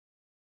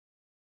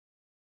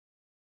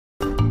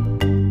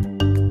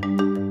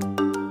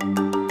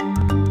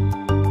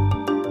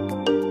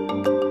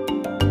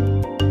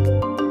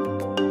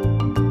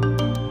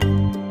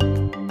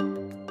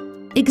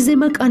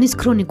ეგზემა კანის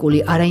ქრონიკული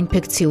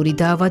არაინფექციური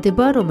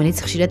დაავადება,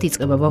 რომელიც ხშირად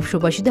იწყება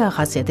ბავშვობაში და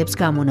ახასიათებს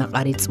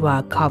გამონაყარი წვა,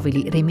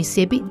 ქავილი,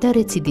 რემისიები და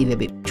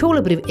რეციდივები.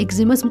 ჩვეულებრივ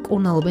ეგზემას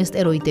მკურნალობენ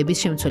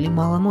სტეროიდების შემცველი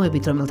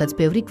მალამოებით, რომელთაც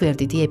ბევრი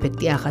გვერდითი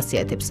ეფექტი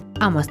ახასიათებს.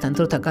 ამასთან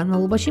დროთა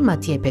განმავლობაში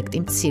მათი ეფექტი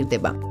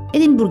მცირდება.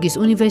 ედინბურგის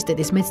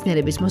უნივერსიტეტის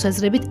მეცნიერების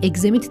მოსაზრებით,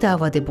 ეგზემით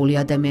დაავადებული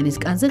ადამიანის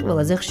კანზე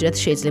ყველაზე ხშირად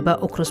შეიძლება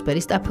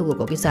ოქროსფერი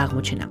სტაფილოკოკის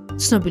აღმოჩენა.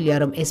 ცნობილია,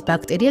 რომ ეს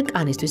ბაქტერია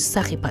კანისთვის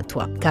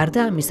სახიფათოა.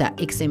 გარდა ამისა,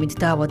 ეგზემით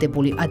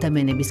დაავადებული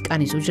ადამიანების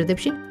კანის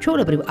უჯრედებში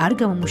ჩვეულებრივ არ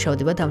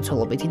გამომუშავდება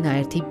დამცველობითი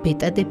ნაერთი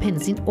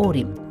ბეტა-დეფენზინ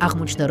 2.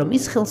 აღმოჩნდა, რომ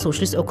ის ხელს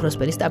უშლის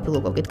ოქროსფერი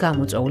სტაფილოკოკით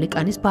გამოწვეული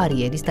კანის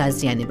ბარიერის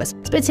დაზიანებას.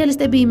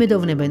 სპეციალისტები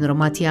იმედოვნებენ, რომ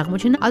მათი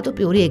აღმოჩენა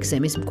ატოპიური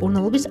ეგზემის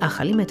მკურნალობის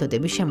ახალი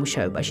მეთოდების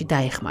შემუშავებაში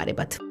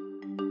დაეხმარებათ.